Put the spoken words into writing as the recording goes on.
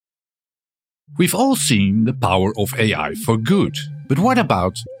We've all seen the power of AI for good. But what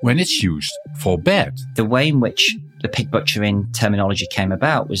about when it's used for bad? The way in which the pig butchering terminology came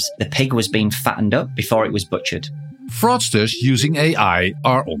about was the pig was being fattened up before it was butchered. Fraudsters using AI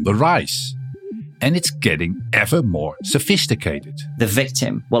are on the rise. And it's getting ever more sophisticated. The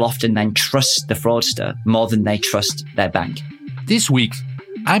victim will often then trust the fraudster more than they trust their bank. This week,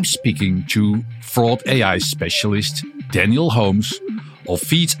 I'm speaking to fraud AI specialist Daniel Holmes of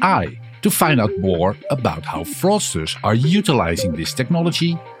Feed's Eye to find out more about how fraudsters are utilizing this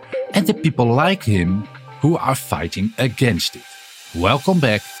technology and the people like him who are fighting against it. Welcome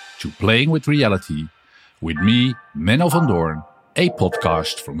back to Playing with Reality with me, Menno van Doorn, a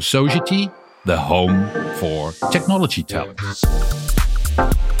podcast from Society, the home for technology talent.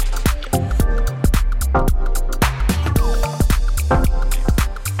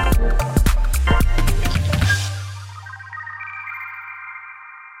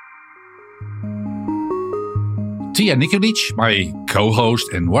 Tia Nikolic, my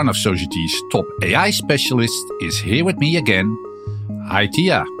co-host and one of Society's top AI specialists, is here with me again. Hi,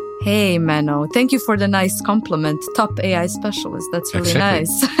 Tia. Hey, Menno. Thank you for the nice compliment. Top AI specialist. That's really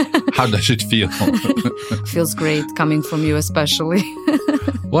nice. How does it feel? Feels great coming from you especially.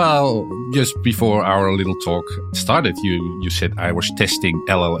 Well, just before our little talk started, you said I was testing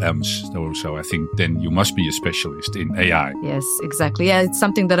LLMs. So I think then you must be a specialist in AI. Yes, exactly. Yeah, it's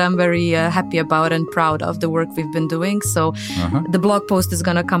something that I'm very happy about and proud of the work we've been doing. So the blog post is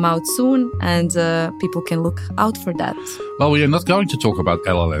going to come out soon and people can look out for that. Well, we are not going to talk about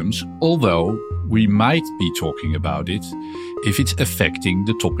LLMs, although we might be talking about it if it's affecting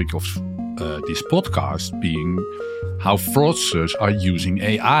the topic of this podcast, being how fraudsters are using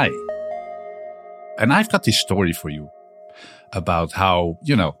AI. And I've got this story for you about how,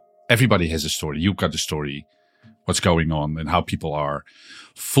 everybody has a story. You've got a story, what's going on and how people are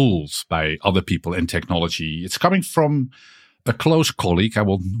fooled by other people and technology. It's coming from a close colleague. I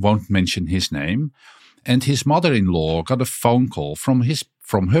won't mention his name. And his mother-in-law got a phone call from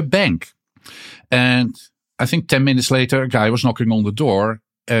her bank. And I think 10 minutes later, a guy was knocking on the door.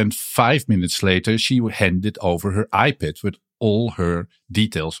 And 5 minutes later, she handed over her iPad with all her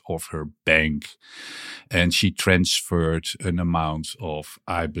details of her bank. And she transferred an amount of,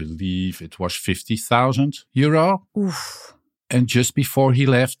 I believe it was €50,000. Oof. And just before he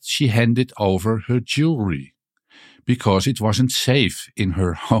left, she handed over her jewelry because it wasn't safe in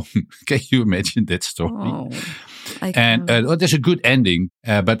her home. Can you imagine that story? Oh, there's a good ending,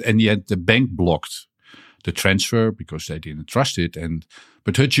 but in the end, the bank blocked the transfer because they didn't trust it,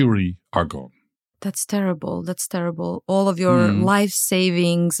 but her jewelry are gone. That's terrible. That's terrible. All of your life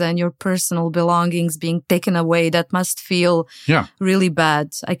savings and your personal belongings being taken away, that must feel really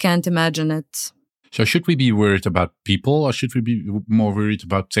bad. I can't imagine it. So should we be worried about people or should we be more worried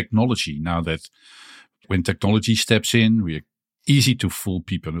about technology now that when technology steps in, we're easy to fool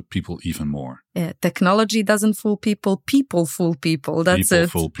people even more? Yeah, technology doesn't fool people. People fool people. That's people it.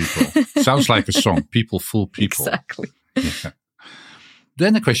 Fool people. Sounds like a song. People fool people. Exactly. Yeah.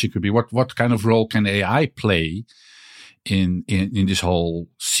 Then the question could be, what kind of role can AI play in this whole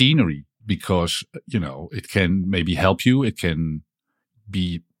scenery? Because, it can maybe help you. It can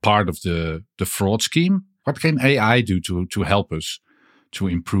be part of the fraud scheme. What can AI do to help us to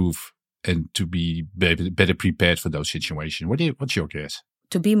improve and to be better prepared for those situations? What's your guess?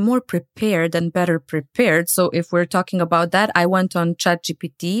 To be more prepared and better prepared. So if we're talking about that, I went on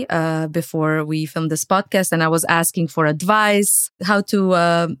ChatGPT before we filmed this podcast and I was asking for advice, how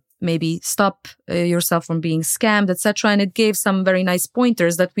to maybe stop yourself from being scammed, etc. And it gave some very nice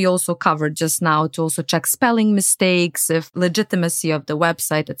pointers that we also covered just now to also check spelling mistakes, if legitimacy of the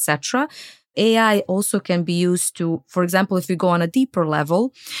website, etc. AI also can be used to, for example, if you go on a deeper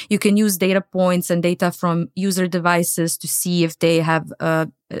level, you can use data points and data from user devices to see if they have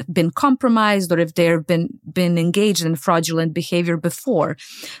been compromised or if they've been engaged in fraudulent behavior before.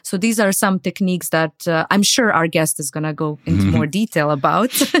 So these are some techniques that I'm sure our guest is going to go into more detail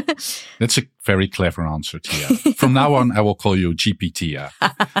about. That's a very clever answer, Tia. From now on, I will call you GPT,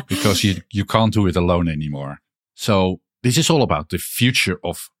 because you can't do it alone anymore. So this is all about the future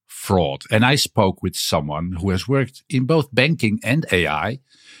of fraud. And I spoke with someone who has worked in both banking and AI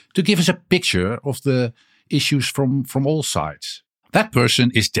to give us a picture of the issues from all sides. That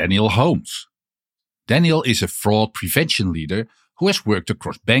person is Daniel Holmes. Daniel is a fraud prevention leader who has worked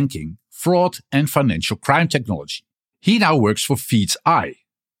across banking, fraud and financial crime technology. He now works for Feed's Eye,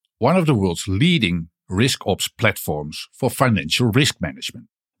 one of the world's leading risk ops platforms for financial risk management.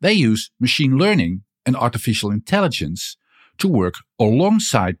 They use machine learning and artificial intelligence to work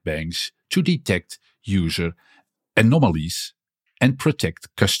alongside banks to detect user anomalies and protect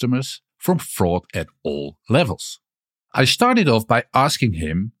customers from fraud at all levels. I started off by asking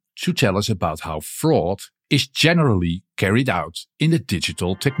him to tell us about how fraud is generally carried out in the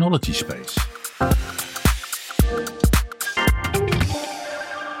digital technology space.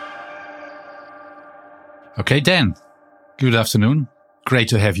 Okay, Dan, good afternoon. Great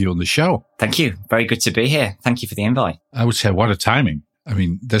to have you on the show. Thank you. Very good to be here. Thank you for the invite. I would say, what a timing. I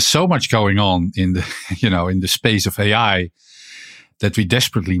mean, there's so much going on in the, in the space of AI that we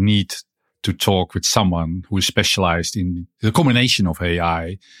desperately need to talk with someone who is specialized in the combination of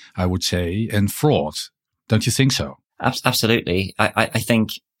AI, I would say, and fraud. Don't you think so? Absolutely. I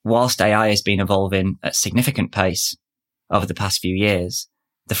think whilst AI has been evolving at significant pace over the past few years,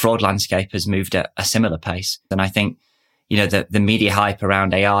 the fraud landscape has moved at a similar pace. And I think, the media hype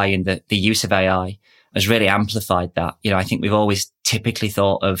around AI and the use of AI has really amplified that. I think we've always typically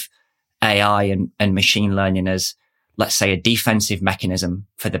thought of AI and machine learning as, let's say, a defensive mechanism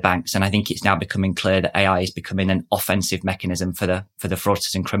for the banks. And I think it's now becoming clear that AI is becoming an offensive mechanism for the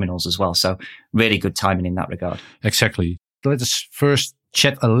fraudsters and criminals as well. So really good timing in that regard. Exactly. Let us first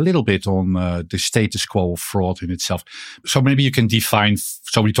chat a little bit on the status quo of fraud in itself. So maybe you can define,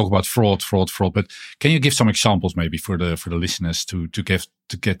 so we talk about fraud, but can you give some examples maybe for the listeners to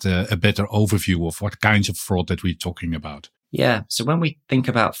get a better overview of what kinds of fraud that we're talking about? Yeah. So when we think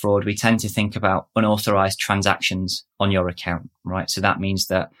about fraud, we tend to think about unauthorized transactions on your account, right? So that means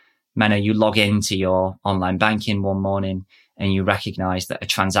that, Menno, you log into your online banking one morning and you recognize that a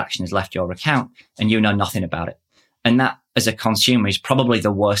transaction has left your account and you know nothing about it. And that, as a consumer, is probably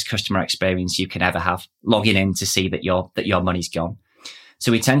the worst customer experience you can ever have, logging in to see that your money's gone.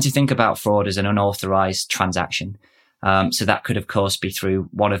 So we tend to think about fraud as an unauthorized transaction. So that could, of course, be through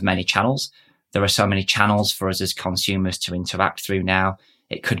one of many channels. There are so many channels for us as consumers to interact through now.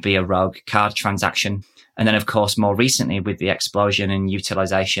 It could be a rogue card transaction. And then, of course, more recently, with the explosion and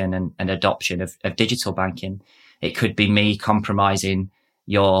utilization and adoption of digital banking, it could be me compromising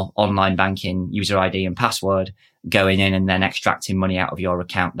your online banking user ID and password, going in and then extracting money out of your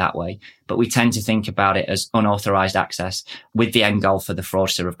account that way. But we tend to think about it as unauthorized access, with the end goal for the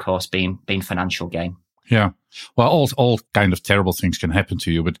fraudster, of course, being financial gain. Yeah. Well, all kind of terrible things can happen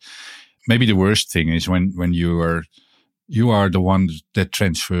to you, but maybe the worst thing is when you are the one that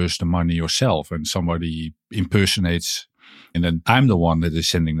transfers the money yourself and somebody impersonates, and then I'm the one that is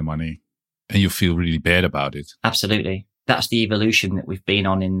sending the money and you feel really bad about it. Absolutely. That's the evolution that we've been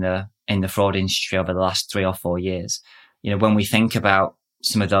on in the fraud industry over the last 3 or 4 years. When we think about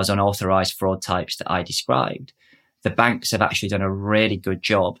some of those unauthorized fraud types that I described, the banks have actually done a really good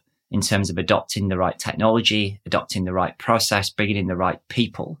job in terms of adopting the right technology, adopting the right process, bringing in the right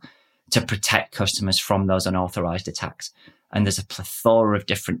people to protect customers from those unauthorized attacks. And there's a plethora of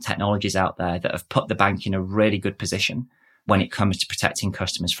different technologies out there that have put the bank in a really good position when it comes to protecting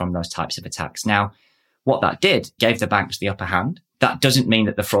customers from those types of attacks. Now, what that did gave the banks the upper hand. That doesn't mean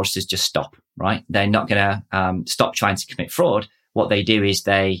that the fraudsters just stop, right? They're not going to stop trying to commit fraud. What they do is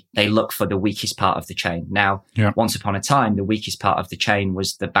they look for the weakest part of the chain. Now, Once upon a time, the weakest part of the chain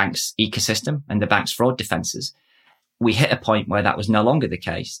was the bank's ecosystem and the bank's fraud defenses. We hit a point where that was no longer the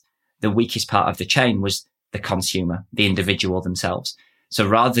case. The weakest part of the chain was the consumer, the individual themselves. So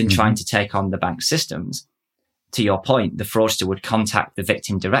rather than trying to take on the bank's systems, to your point, the fraudster would contact the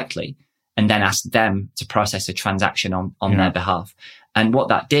victim directly and then ask them to process a transaction on their behalf. And what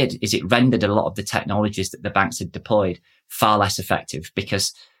that did is it rendered a lot of the technologies that the banks had deployed far less effective,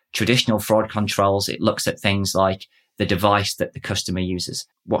 because traditional fraud controls, it looks at things like the device that the customer uses,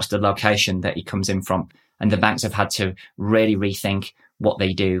 what's the location that he comes in from. And the banks have had to really rethink what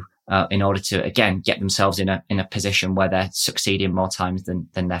they do in order to, again, get themselves in a position where they're succeeding more times than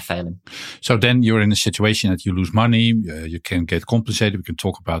they're failing. So then you're in a situation that you lose money, you can get compensated, we can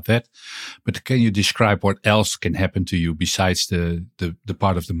talk about that. But can you describe what else can happen to you besides the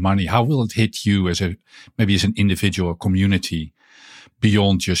part of the money? How will it hit you as maybe as an individual or community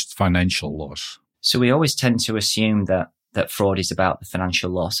beyond just financial loss? So we always tend to assume that fraud is about the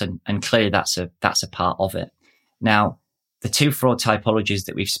financial loss, and clearly that's a part of it. Now, the two fraud typologies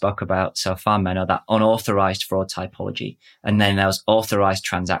that we've spoke about so far, Menno, that unauthorized fraud typology, and then those authorized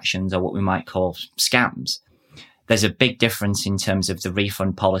transactions, or what we might call scams. There's a big difference in terms of the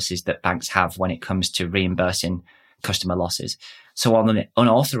refund policies that banks have when it comes to reimbursing customer losses. So on the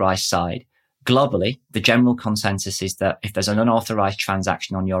unauthorized side, globally, the general consensus is that if there's an unauthorized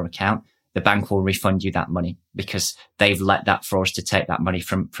transaction on your account, the bank will refund you that money because they've let that fraudster take that money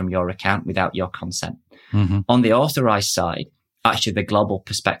from your account without your consent. Mm-hmm. On the authorized side, actually the global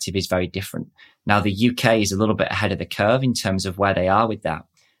perspective is very different. Now, the UK is a little bit ahead of the curve in terms of where they are with that,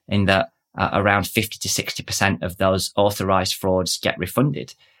 in that around 50 to 60% of those authorized frauds get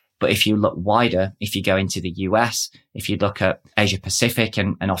refunded. But if you look wider, if you go into the US, if you look at Asia Pacific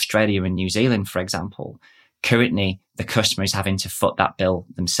and Australia and New Zealand, for example, currently the customer is having to foot that bill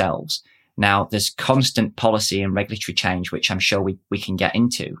themselves. Now, there's constant policy and regulatory change, which I'm sure we can get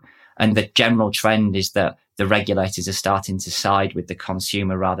into. And the general trend is that the regulators are starting to side with the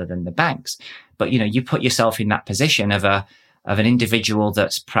consumer rather than the banks. But, you put yourself in that position of an individual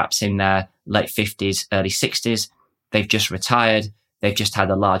that's perhaps in their late 50s, early 60s. They've just retired. They've just had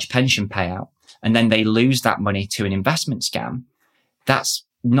a large pension payout. And then they lose that money to an investment scam. That's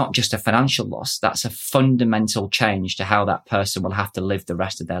not just a financial loss. That's a fundamental change to how that person will have to live the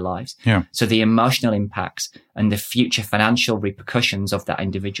rest of their lives. Yeah. So the emotional impacts and the future financial repercussions of that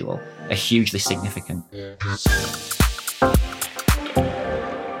individual are hugely significant.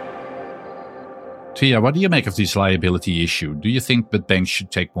 Tia, what do you make of this liability issue? Do you think that banks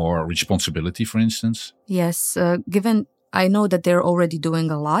should take more responsibility, for instance? Yes, given I know that they're already doing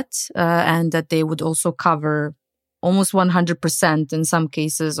a lot and that they would also cover almost 100% in some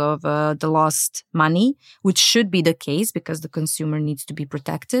cases of the lost money, which should be the case because the consumer needs to be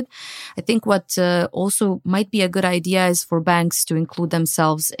protected. I think what also might be a good idea is for banks to include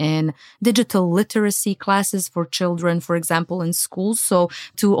themselves in digital literacy classes for children, for example, in schools. So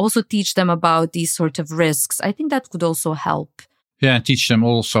to also teach them about these sort of risks, I think that could also help. Yeah, and teach them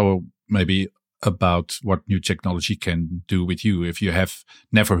also maybe about what new technology can do with you. If you have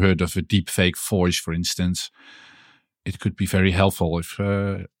never heard of a deepfake voice, for instance, it could be very helpful if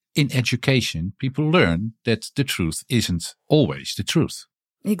in education people learn that the truth isn't always the truth.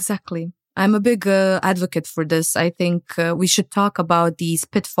 Exactly. I'm a big advocate for this. I think we should talk about these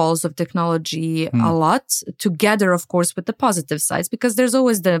pitfalls of technology a lot, together, of course, with the positive sides, because there's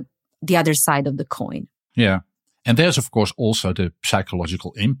always the other side of the coin. Yeah. And there's, of course, also the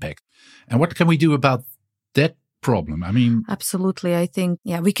psychological impact. And what can we do about that problem? I mean, absolutely. I think,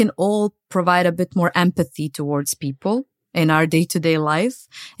 we can all provide a bit more empathy towards people in our day-to-day life.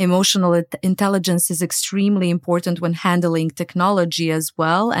 Emotional intelligence is extremely important when handling technology as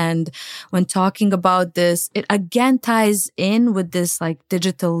well. And when talking about this, it again ties in with this like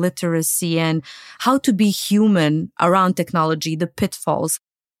digital literacy and how to be human around technology, the pitfalls.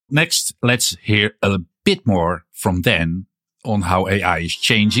 Next, let's hear a bit more from Dan on how AI is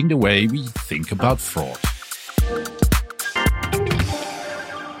changing the way we think about fraud.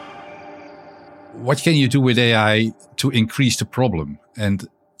 What can you do with AI to increase the problem? And,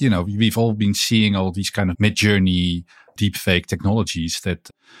 we've all been seeing all these kind of mid-journey deepfake technologies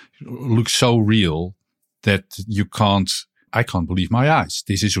that look so real that I can't believe my eyes.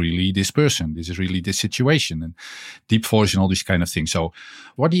 This is really this person. This is really this situation, and deep voice and all these kind of things. So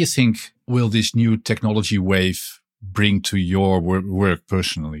what do you think will this new technology wave bring to your work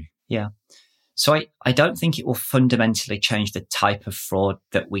personally? Yeah. So I don't think it will fundamentally change the type of fraud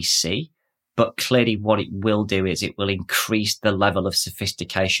that we see. But clearly what it will do is it will increase the level of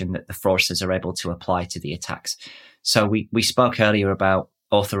sophistication that the fraudsters are able to apply to the attacks. So we spoke earlier about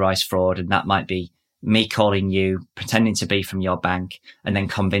authorized fraud, and that might be me calling you, pretending to be from your bank, and then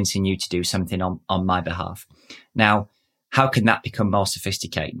convincing you to do something on my behalf. Now, how can that become more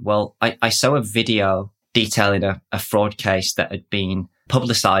sophisticated? Well, I saw a video detailing a fraud case that had been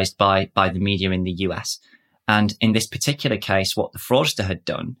publicized by the media in the US. And in this particular case, what the fraudster had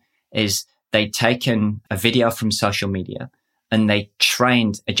done is they'd taken a video from social media and they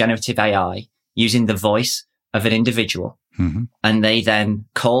trained a generative AI using the voice of an individual. Mm-hmm. And they then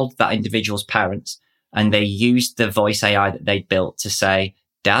called that individual's parents and they used the voice AI that they'd built to say,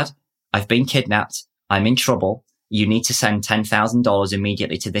 Dad, I've been kidnapped. I'm in trouble. You need to send $10,000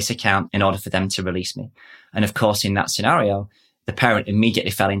 immediately to this account in order for them to release me. And of course, in that scenario, the parent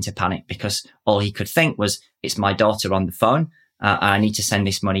immediately fell into panic because all he could think was, it's my daughter on the phone. I need to send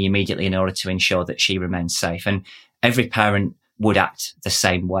this money immediately in order to ensure that she remains safe. And every parent would act the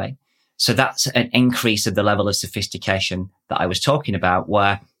same way. So that's an increase of the level of sophistication that I was talking about,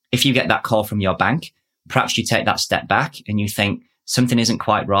 where if you get that call from your bank, perhaps you take that step back and you think something isn't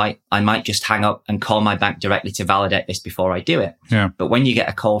quite right. I might just hang up and call my bank directly to validate this before I do it. Yeah. But when you get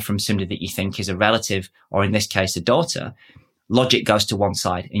a call from somebody that you think is a relative, or in this case, a daughter, logic goes to one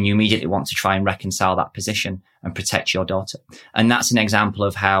side and you immediately want to try and reconcile that position and protect your daughter. And that's an example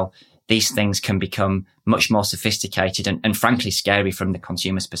of how these things can become much more sophisticated and frankly scary from the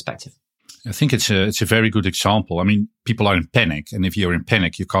consumer's perspective. I think it's a very good example. I mean, people are in panic, and if you're in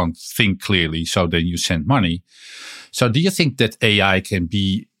panic, you can't think clearly, so then you send money. So do you think that AI can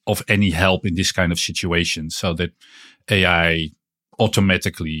be of any help in this kind of situation, so that AI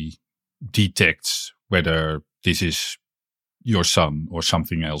automatically detects whether this is your son or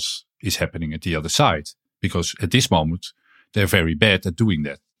something else is happening at the other side? Because at this moment, they're very bad at doing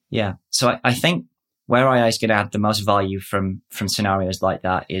that. Yeah. So I think where AI is going to add the most value from scenarios like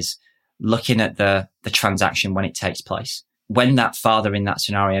that is looking at the transaction when it takes place. When that father in that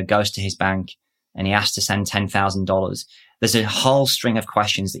scenario goes to his bank and he asks to send $10,000, there's a whole string of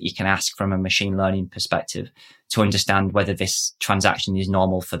questions that you can ask from a machine learning perspective to understand whether this transaction is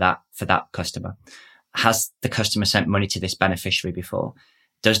normal for that customer. Has the customer sent money to this beneficiary before?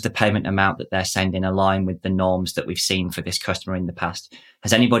 Does the payment amount that they're sending align with the norms that we've seen for this customer in the past?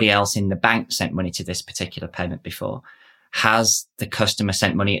 Has anybody else in the bank sent money to this particular payment before? Has the customer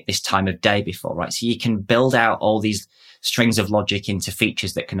sent money at this time of day before, right? So you can build out all these strings of logic into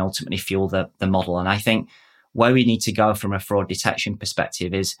features that can ultimately fuel the model. And I think where we need to go from a fraud detection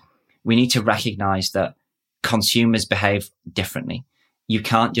perspective is we need to recognize that consumers behave differently. You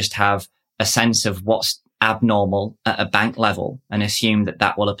can't just have a sense of what's abnormal at a bank level and assume that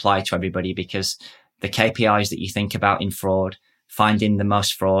that will apply to everybody, because the KPIs that you think about in fraud, finding the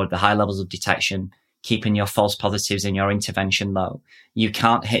most fraud, the high levels of detection, keeping your false positives and your intervention low, you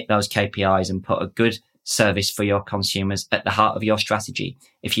can't hit those KPIs and put a good service for your consumers at the heart of your strategy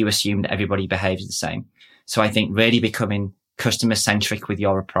if you assume that everybody behaves the same. So I think really becoming customer centric with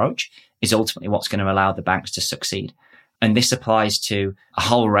your approach is ultimately what's going to allow the banks to succeed. And this applies to a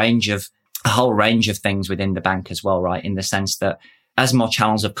whole range of things within the bank as well, right? In the sense that as more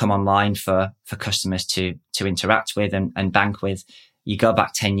channels have come online for customers to interact with and bank with, you go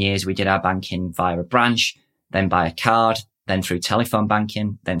back 10 years, we did our banking via a branch, then by a card, then through telephone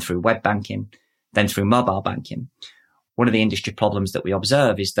banking, then through web banking, then through mobile banking. One of the industry problems that we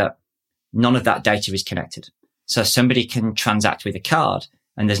observe is that none of that data is connected. So somebody can transact with a card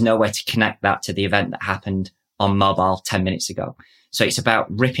and there's no way to connect that to the event that happened on mobile 10 minutes ago. So it's about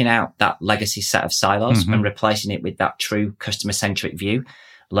ripping out that legacy set of silos and replacing it with that true customer-centric view,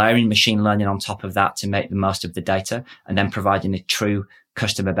 layering machine learning on top of that to make the most of the data, and then providing a true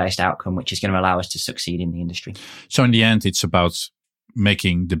customer-based outcome, which is going to allow us to succeed in the industry. So in the end, it's about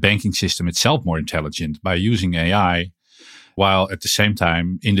making the banking system itself more intelligent by using AI, while at the same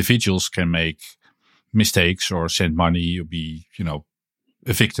time, individuals can make mistakes or send money or be,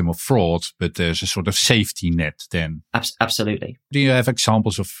 a victim of fraud, but there's a sort of safety net then. Absolutely. Do you have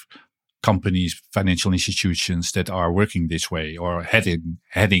examples of companies, financial institutions that are working this way or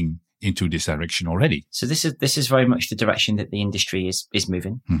heading into this direction already? So this is very much the direction that the industry is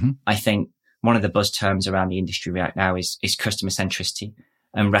moving. Mm-hmm. I think one of the buzz terms around the industry right now is customer centricity,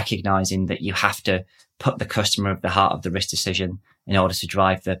 and recognizing that you have to put the customer at the heart of the risk decision in order to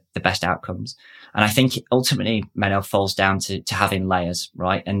drive the best outcomes. And I think ultimately, Menno, falls down to having layers,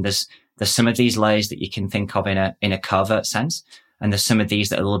 right? And there's some of these layers that you can think of in a covert sense. And there's some of these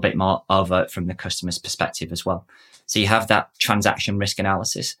that are a little bit more overt from the customer's perspective as well. So you have that transaction risk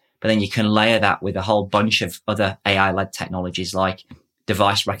analysis, but then you can layer that with a whole bunch of other AI-led technologies like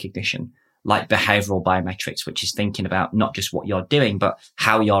device recognition, like behavioral biometrics, which is thinking about not just what you're doing, but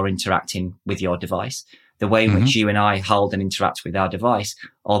how you're interacting with your device. The way in which you and I hold and interact with our device,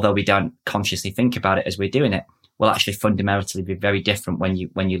 although we don't consciously think about it as we're doing it, will actually fundamentally be very different when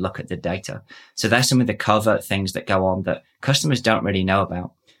you look at the data. So there's some of the covert things that go on that customers don't really know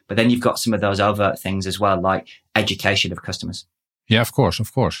about. But then you've got some of those overt things as well, like education of customers. Yeah, of course.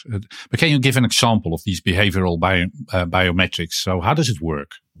 But can you give an example of these behavioral biometrics? So how does it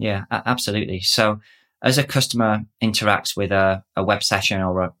work? Yeah, absolutely. So as a customer interacts with a web session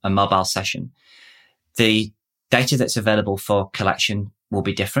or a mobile session, the data that's available for collection will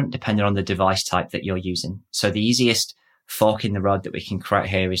be different depending on the device type that you're using. So the easiest fork in the road that we can create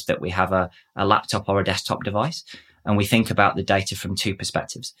here is that we have a laptop or a desktop device, and we think about the data from two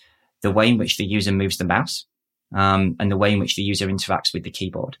perspectives: the way in which the user moves the mouse, and the way in which the user interacts with the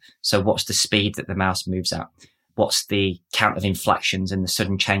keyboard. So what's the speed that the mouse moves at? What's the count of inflections and the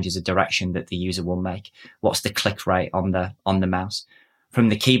sudden changes of direction that the user will make? What's the click rate on the mouse? From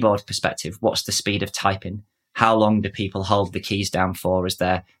the keyboard perspective, what's the speed of typing? How long do people hold the keys down for as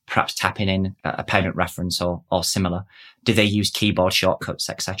they're perhaps tapping in a payment reference or similar? Do they use keyboard shortcuts,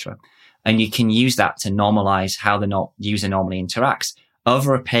 etc.? And you can use that to normalize how the user normally interacts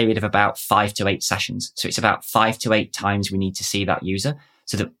over a period of about 5 to 8 sessions. So it's about 5 to 8 times we need to see that user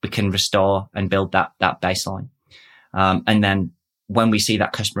so that we can restore and build that baseline. And then when we see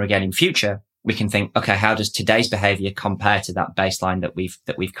that customer again in future, we can think, okay, how does today's behavior compare to that baseline that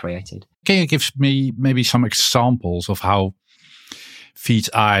we've created? Can you give me maybe some examples of how Feed's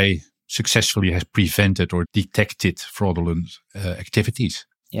Eye successfully has prevented or detected fraudulent activities?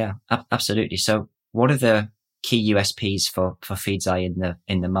 Yeah, absolutely. So one of the key USPs for Feed's Eye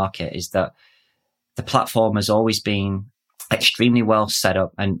in the market is that the platform has always been extremely well set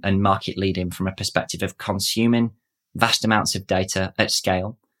up and market leading from a perspective of consuming vast amounts of data at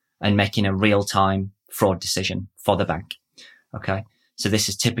scale and making a real-time fraud decision for the bank. Okay. So this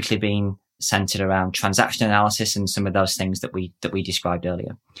has typically been centered around transaction analysis and some of those things that we described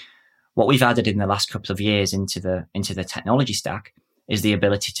earlier. What we've added in the last couple of years into the technology stack is the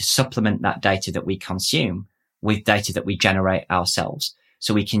ability to supplement that data that we consume with data that we generate ourselves.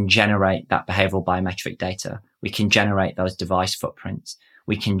 So we can generate that behavioral biometric data. We can generate those device footprints.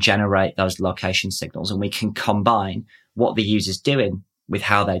 We can generate those location signals, and we can combine what the user's doing with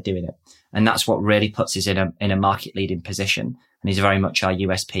how they're doing it. And that's what really puts us in a market leading position, and is very much our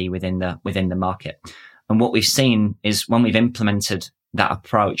USP within the market. And what we've seen is when we've implemented that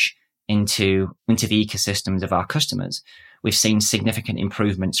approach into the ecosystems of our customers, we've seen significant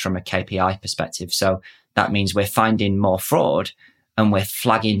improvements from a KPI perspective. So that means we're finding more fraud and we're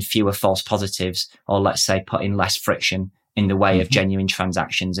flagging fewer false positives, or let's say putting less friction in the way of genuine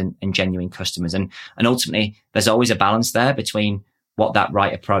transactions and genuine customers. And ultimately, there's always a balance there between what that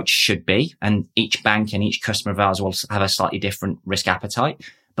right approach should be. And each bank and each customer of ours will have a slightly different risk appetite.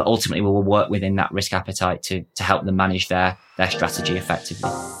 But ultimately, we will work within that risk appetite to help them manage their strategy effectively.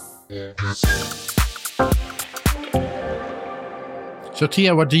 So,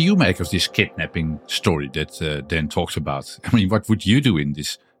 Tia, what do you make of this kidnapping story that Dan talks about? I mean, what would you do in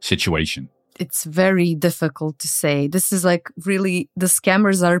this situation? It's very difficult to say. This is like really, the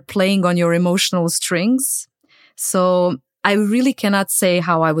scammers are playing on your emotional strings. So I really cannot say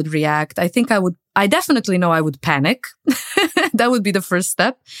how I would react. I definitely know I would panic. That would be the first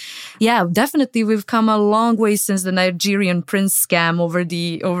step. Yeah, definitely. We've come a long way since the Nigerian prince scam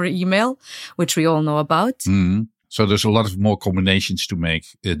over email, which we all know about. Mm-hmm. So there's a lot of more combinations to make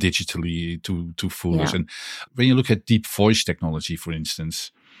digitally to fool us. And when you look at deep voice technology, for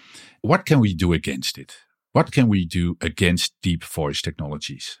instance, what can we do against it? What can we do against deep voice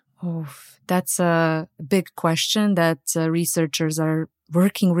technologies? Oh, that's a big question that researchers are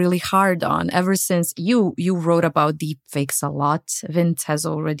working really hard on. Ever since you wrote about deepfakes a lot, Vint has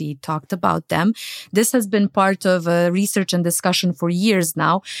already talked about them. This has been part of research and discussion for years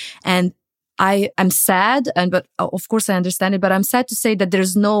now. And I am sad, but of course I understand it, but I'm sad to say that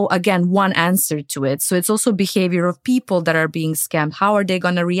there's no, again, one answer to it. So it's also behavior of people that are being scammed. How are they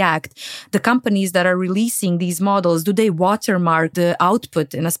going to react? The companies that are releasing these models, do they watermark the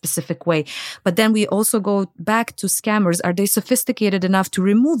output in a specific way? But then we also go back to scammers. Are they sophisticated enough to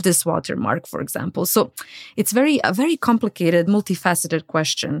remove this watermark, for example? So it's a very complicated, multifaceted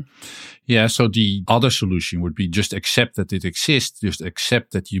question. Yeah, so the other solution would be just accept that it exists, just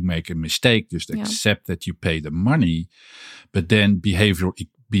accept that you make a mistake, just accept that you pay the money, but then behavioral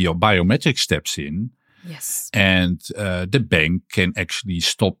biometric steps in. Yes. And the bank can actually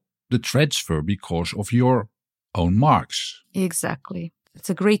stop the transfer because of your own marks. Exactly. It's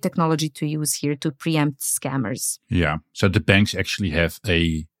a great technology to use here to preempt scammers. Yeah. So the banks actually have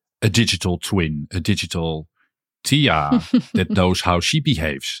a digital twin, a digital Tia that knows how she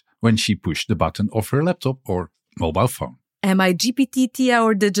behaves when she pushed the button of her laptop or mobile phone. Am I GPT Tia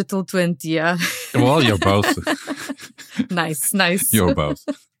or digital twin Tia? Well, you're both. Nice. You're both.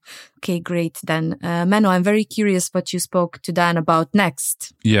 Okay, great. Then, Menno, I'm very curious what you spoke to Dan about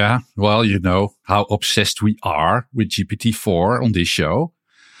next. Yeah, well, you know how obsessed we are with GPT-4 on this show.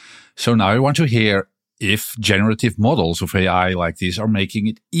 So now I want to hear if generative models of AI like this are making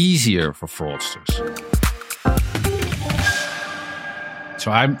it easier for fraudsters.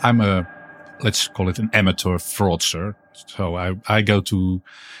 So I'm a, let's call it an amateur fraudster. So I go to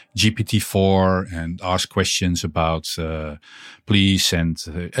GPT-4 and ask questions about, please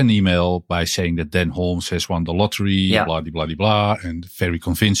send an email by saying that Dan Holmes has won the lottery, blah, blah, blah, blah, and very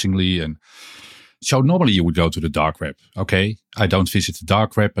convincingly. And so normally you would go to the dark web. Okay. I don't visit the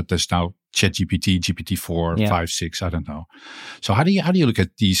dark web, but there's now ChatGPT, GPT-4, 5, 6, I don't know. So how do you look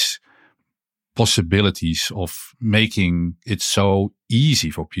at these possibilities of making it so easy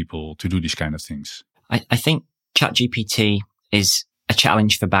for people to do these kind of things? I think ChatGPT is a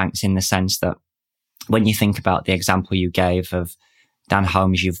challenge for banks in the sense that when you think about the example you gave of Dan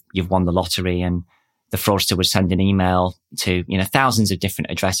Holmes, you've won the lottery, and the fraudster would send an email to, thousands of different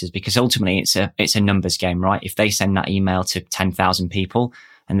addresses, because ultimately it's a numbers game, right? If they send that email to 10,000 people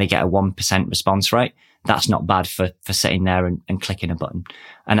and they get a 1% response rate, that's not bad for sitting there and clicking a button.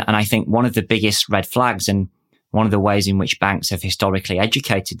 And I think one of the biggest red flags, and one of the ways in which banks have historically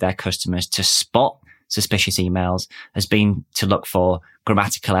educated their customers to spot suspicious emails, has been to look for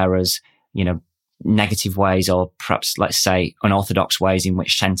grammatical errors, negative ways, or perhaps, let's say, unorthodox ways in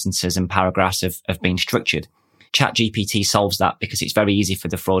which sentences and paragraphs have been structured. ChatGPT solves that because it's very easy for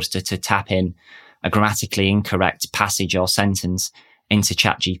the fraudster to tap in a grammatically incorrect passage or sentence into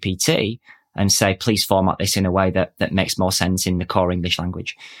ChatGPT and say, please format this in a way that makes more sense in the core English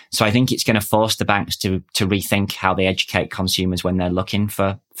language. So I think it's going to force the banks to rethink how they educate consumers when they're looking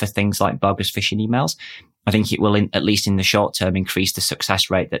for things like bogus phishing emails. I think it will, at least in the short term, increase the success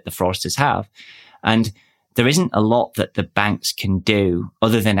rate that the fraudsters have. And there isn't a lot that the banks can do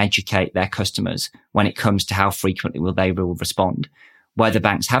other than educate their customers when it comes to how frequently they will respond. Where the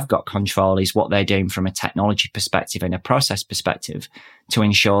banks have got control is what they're doing from a technology perspective and a process perspective to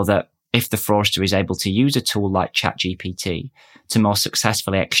ensure that if the fraudster is able to use a tool like ChatGPT to more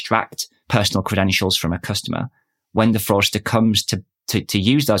successfully extract personal credentials from a customer, when the fraudster comes to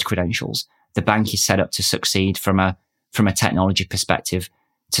use those credentials, the bank is set up to succeed from a technology perspective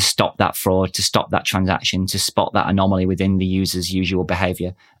to stop that fraud, to stop that transaction, to spot that anomaly within the user's usual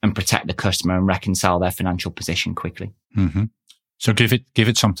behavior and protect the customer and reconcile their financial position quickly. Mm-hmm. So give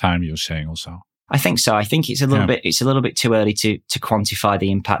it some time, you're saying also. I think so. I think it's a little bit too early to quantify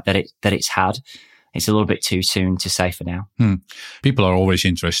the impact that it's had. It's a little bit too soon to say for now. People are always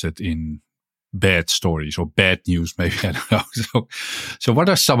interested in bad stories or bad news, maybe. I don't know. So what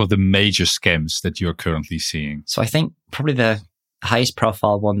are some of the major scams that you're currently seeing? So I think probably the highest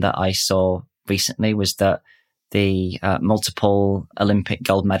profile one that I saw recently was that the multiple Olympic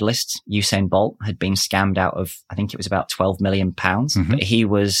gold medalist Usain Bolt had been scammed out of, I think it was about £12 million. Mm-hmm. But he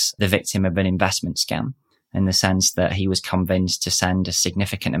was the victim of an investment scam in the sense that he was convinced to send a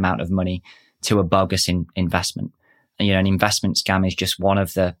significant amount of money to a bogus investment. And, an investment scam is just one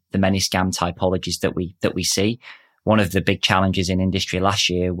of the many scam typologies that we see. One of the big challenges in industry last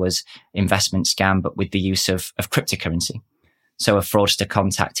year was investment scam, but with the use of cryptocurrency. So a fraudster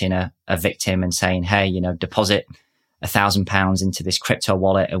contacting a victim and saying, hey, deposit £1,000 into this crypto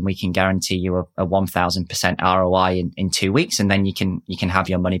wallet and we can guarantee you a 1,000% ROI in 2 weeks. And then you can have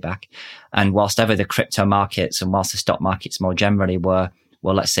your money back. And whilst ever the crypto markets and whilst the stock markets more generally were,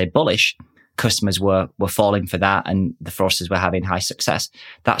 let's say bullish, customers were falling for that and the fraudsters were having high success.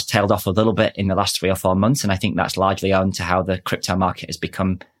 That's tailed off a little bit in the last 3 or 4 months. And I think that's largely owing to how the crypto market has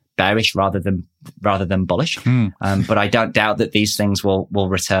become bearish rather than bullish. But I don't doubt that these things will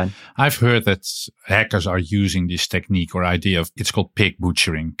return. I've heard that hackers are using this technique or idea of, it's called pig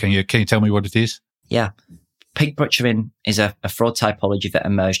butchering. Can you tell me what it is? Yeah. Pig butchering is a fraud typology that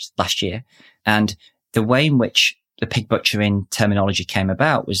emerged last year. And the way in which the pig butchering terminology came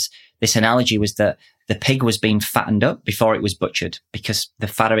about was this analogy was that the pig was being fattened up before it was butchered, because the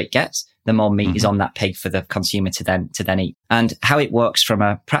fatter it gets, the more meat is on that pig for the consumer to then eat. And how it works from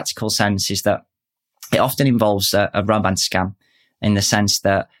a practical sense is that it often involves a romance scam, in the sense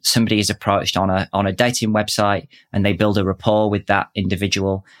that somebody is approached on a dating website and they build a rapport with that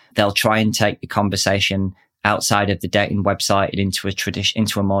individual. They'll try and take the conversation outside of the dating website and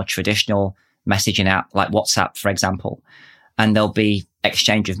into a more traditional messaging app like WhatsApp, for example. And there'll be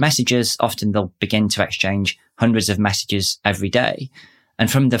exchange of messages. Often they'll begin to exchange hundreds of messages every day. And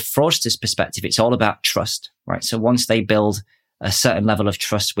from the fraudster's perspective, it's all about trust, right? So once they build a certain level of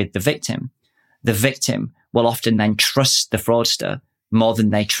trust with the victim will often then trust the fraudster more than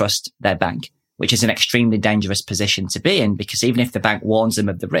they trust their bank, which is an extremely dangerous position to be in, because even if the bank warns them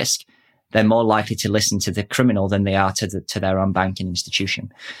of the risk, they're more likely to listen to the criminal than they are to their own banking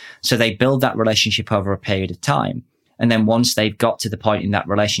institution. So they build that relationship over a period of time. And then once they've got to the point in that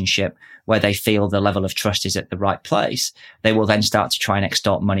relationship where they feel the level of trust is at the right place, they will then start to try and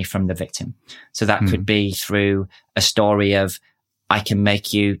extort money from the victim. So that could be through a story of, I can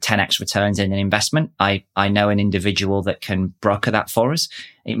make you 10x returns in an investment. I know an individual that can broker that for us.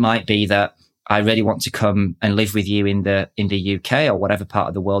 It might be that I really want to come and live with you in the UK or whatever part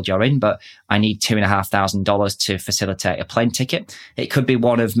of the world you're in, but I need $2,500 to facilitate a plane ticket. It could be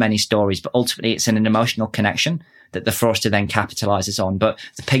one of many stories, but ultimately it's an emotional connection that the fraudster then capitalizes on. But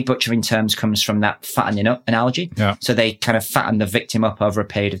the pig butchering terms comes from that fattening up analogy. Yeah. So they kind of fatten the victim up over a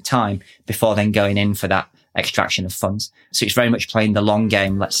period of time before then going in for that extraction of funds. So it's very much playing the long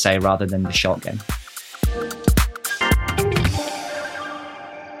game, let's say, rather than the short game.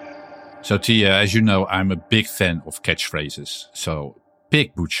 So Tia, as you know, I'm a big fan of catchphrases. So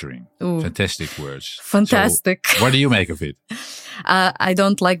pig butchering, fantastic words. Fantastic. So what do you make of it? I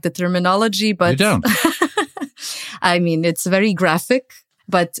don't like the terminology, but... You don't? I mean, it's very graphic,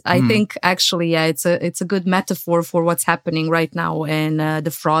 but I think actually, yeah, it's a good metaphor for what's happening right now in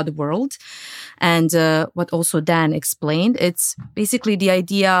the fraud world. And what also Dan explained, it's basically the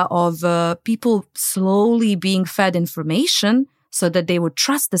idea of people slowly being fed information so that they would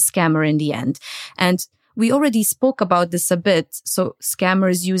trust the scammer in the end. And we already spoke about this a bit. So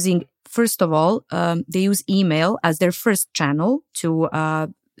scammers using, first of all, they use email as their first channel to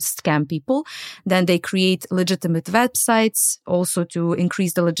scam people. Then they create legitimate websites also to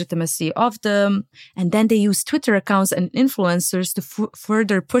increase the legitimacy of them. And then they use Twitter accounts and influencers to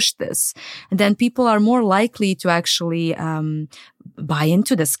further push this. And then people are more likely to actually buy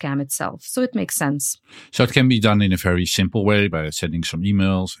into the scam itself. So it makes sense. So it can be done in a very simple way by sending some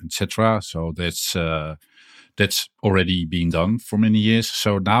emails, etc. So that's already been done for many years.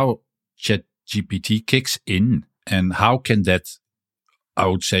 So now ChatGPT kicks in. And how can that, I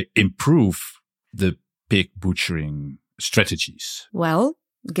would say, improve the pig butchering strategies? Well,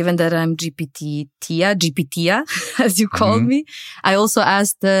 given that I'm GPT-ia, as you called me, I also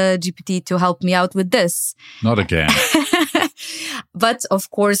asked the GPT to help me out with this. Not again. But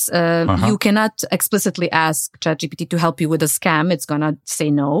of course, you cannot explicitly ask ChatGPT to help you with a scam. It's going to say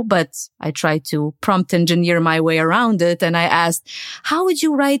no, but I try to prompt engineer my way around it. And I asked, how would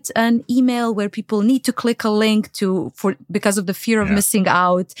you write an email where people need to click a link because of the fear of missing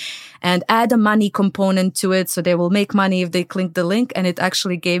out, and add a money component to it so they will make money if they click the link? And it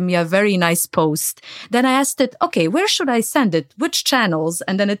actually gave me a very nice post. Then I asked it, okay, where should I send it? Which channels?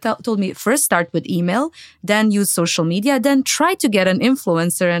 And then it told me first start with email, then use social media, then try to get an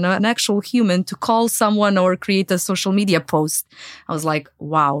influencer and an actual human to call someone or create a social media post. I was like,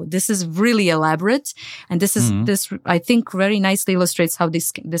 wow, this is really elaborate. And this I think very nicely illustrates how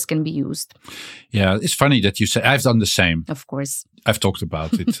this can be used. Yeah, it's funny that you say, I've done the same. Of course. I've talked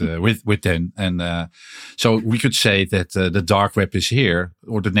about it with Dan. And so we could say that the dark web is here,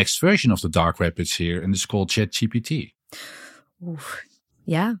 or the next version of the dark web is here, and it's called ChatGPT. Oof.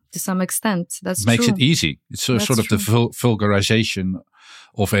 Yeah, to some extent. That's Makes true. it easy. It's sort of the vulgarization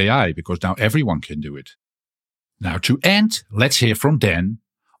of AI, because now everyone can do it. Now to end, let's hear from Dan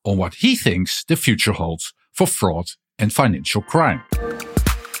on what he thinks the future holds for fraud and financial crime.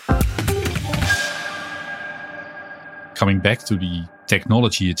 Coming back to the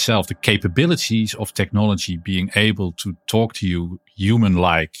technology itself, the capabilities of technology being able to talk to you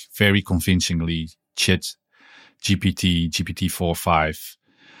human-like, very convincingly, ChatGPT, GPT-4.5,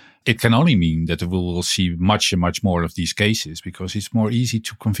 it can only mean that we will see much and much more of these cases, because it's more easy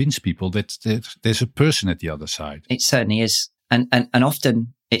to convince people that there's a person at the other side. It certainly is. And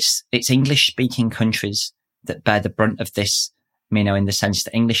often it's English-speaking countries that bear the brunt of this, in the sense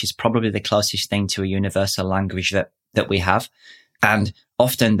that English is probably the closest thing to a universal language that we have. And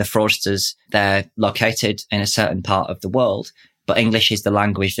often the fraudsters, they're located in a certain part of the world, but English is the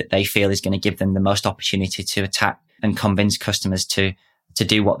language that they feel is going to give them the most opportunity to attack and convince customers to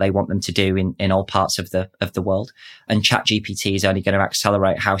do what they want them to do in all parts of the world. And ChatGPT is only going to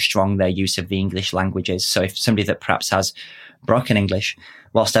accelerate how strong their use of the English language is. So if somebody that perhaps has broken English,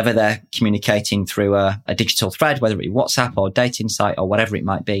 whilst ever they're communicating through a digital thread, whether it be WhatsApp or dating site or whatever it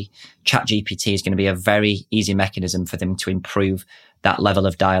might be, ChatGPT is going to be a very easy mechanism for them to improve that level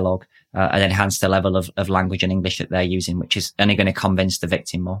of dialogue and enhance the level of language and English that they're using, which is only going to convince the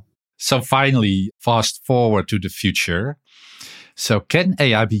victim more. So finally, fast forward to the future. So can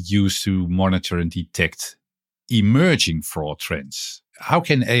AI be used to monitor and detect emerging fraud trends? How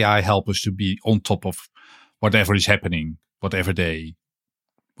can AI help us to be on top of whatever is happening, whatever they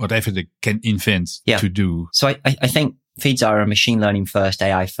can invent to do? So I think Feeds are a machine learning first,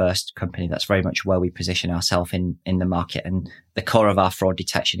 AI first company. That's very much where we position ourselves in the market. And the core of our fraud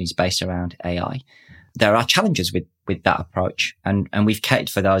detection is based around AI. There are challenges with that approach. And we've catered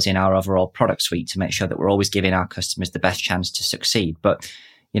for those in our overall product suite to make sure that we're always giving our customers the best chance to succeed. But,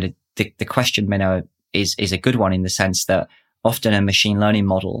 the question, Minnow, is a good one in the sense that often a machine learning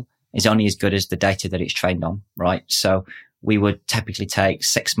model is only as good as the data that it's trained on, right? So we would typically take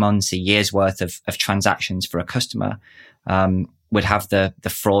 6 months, a year's worth of transactions for a customer. Would have the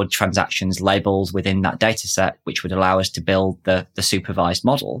fraud transactions labeled within that data set, which would allow us to build the supervised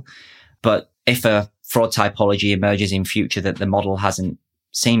model. But if a fraud typology emerges in future that the model hasn't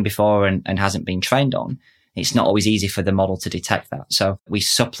seen before and hasn't been trained on, it's not always easy for the model to detect that. So we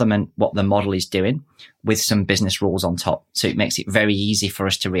supplement what the model is doing with some business rules on top. So it makes it very easy for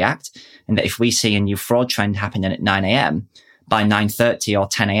us to react. And that if we see a new fraud trend happening at 9 a.m., by 9:30 or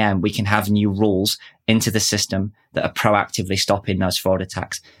 10 a.m., we can have new rules into the system that are proactively stopping those fraud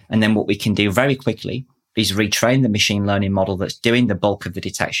attacks. And then what we can do very quickly is retrain the machine learning model that's doing the bulk of the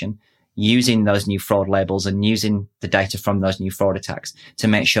detection, using those new fraud labels and using the data from those new fraud attacks to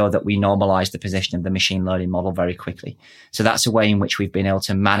make sure that we normalize the position of the machine learning model very quickly. So that's a way in which we've been able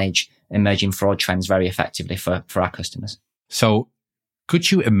to manage emerging fraud trends very effectively for our customers. So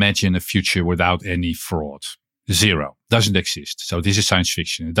could you imagine a future without any fraud? Zero. Doesn't exist. So this is science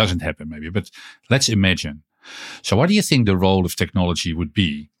fiction. It doesn't happen maybe, but let's imagine. So what do you think the role of technology would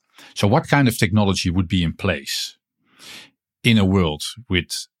be? So what kind of technology would be in place in a world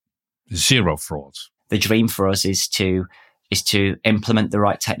with Zero fraud. The dream for us is to implement the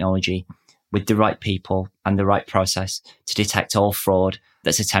right technology with the right people and the right process to detect all fraud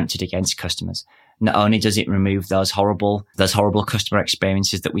that's attempted against customers. Not only does it remove those horrible customer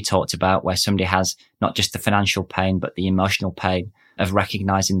experiences that we talked about, where somebody has not just the financial pain, but the emotional pain of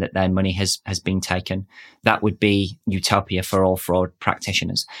recognizing that their money has been taken. That would be utopia for all fraud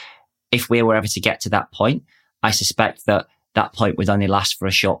practitioners. If we were ever to get to that point, I suspect that point would only last for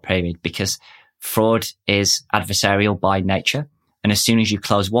a short period, because fraud is adversarial by nature. And as soon as you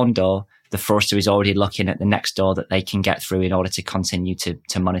close one door, the fraudster is already looking at the next door that they can get through in order to continue to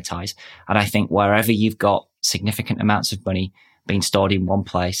monetize. And I think wherever you've got significant amounts of money being stored in one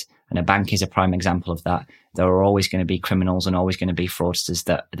place, and a bank is a prime example of that, there are always going to be criminals and always going to be fraudsters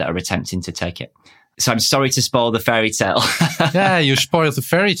that are attempting to take it. So I'm sorry to spoil the fairy tale. Yeah, you spoiled the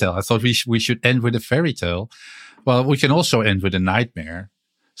fairy tale. I thought we should end with a fairy tale. Well, we can also end with a nightmare.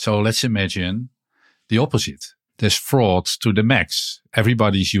 So let's imagine the opposite. There's fraud to the max.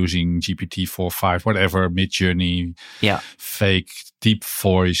 Everybody's using GPT-4, 5, whatever, Midjourney, fake, deep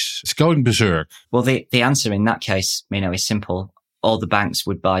voice. It's going berserk. Well, the answer in that case, is simple. All the banks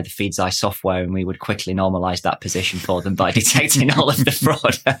would buy the Feed's Eye software, and we would quickly normalize that position for them by detecting all of the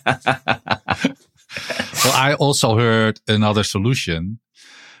fraud. Well, I also heard another solution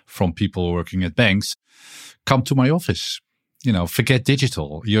from people working at banks. Come to my office. Forget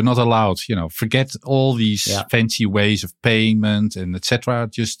digital. You're not allowed, forget all these fancy ways of payment and etc.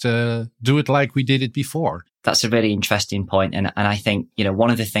 Just do it like we did it before. That's a really interesting point. And I think,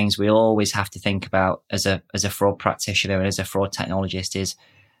 one of the things we always have to think about as a fraud practitioner and as a fraud technologist is,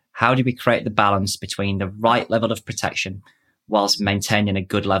 how do we create the balance between the right level of protection whilst maintaining a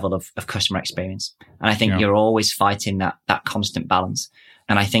good level of customer experience? And I think you're always fighting that constant balance.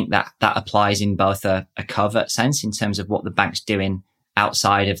 And I think that applies in both a covert sense in terms of what the bank's doing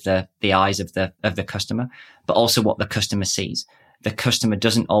outside of the eyes of the customer, but also what the customer sees. The customer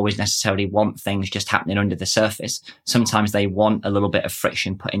doesn't always necessarily want things just happening under the surface. Sometimes they want a little bit of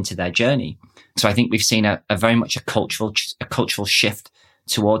friction put into their journey. So I think we've seen a very much a cultural shift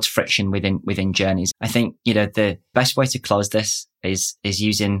towards friction within journeys. I think, the best way to close this is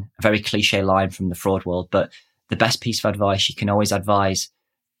using a very cliche line from the fraud world, but the best piece of advice you can always advise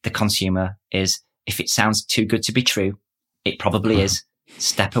the consumer is, if it sounds too good to be true, it probably is.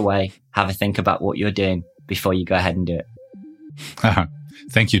 Step away, have a think about what you're doing before you go ahead and do it.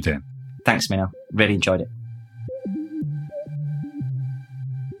 Thank you, Dan. Thanks, Mino. Really enjoyed it.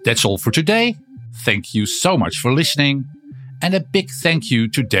 That's all for today. Thank you so much for listening. And a big thank you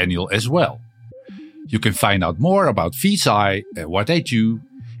to Daniel as well. You can find out more about Feed's Eye and what they do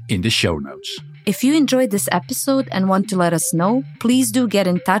in the show notes. If you enjoyed this episode and want to let us know, please do get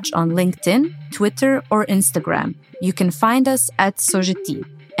in touch on LinkedIn, Twitter, or Instagram. You can find us at Sogeti.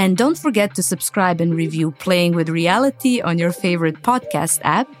 And don't forget to subscribe and review Playing with Reality on your favorite podcast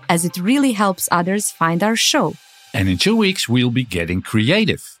app, as it really helps others find our show. And in 2 weeks, we'll be getting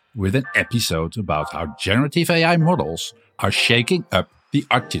creative with an episode about how generative AI models are shaking up the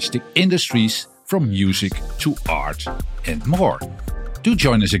artistic industries, from music to art and more. Do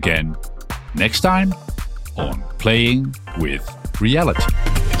join us again next time on Playing with Reality.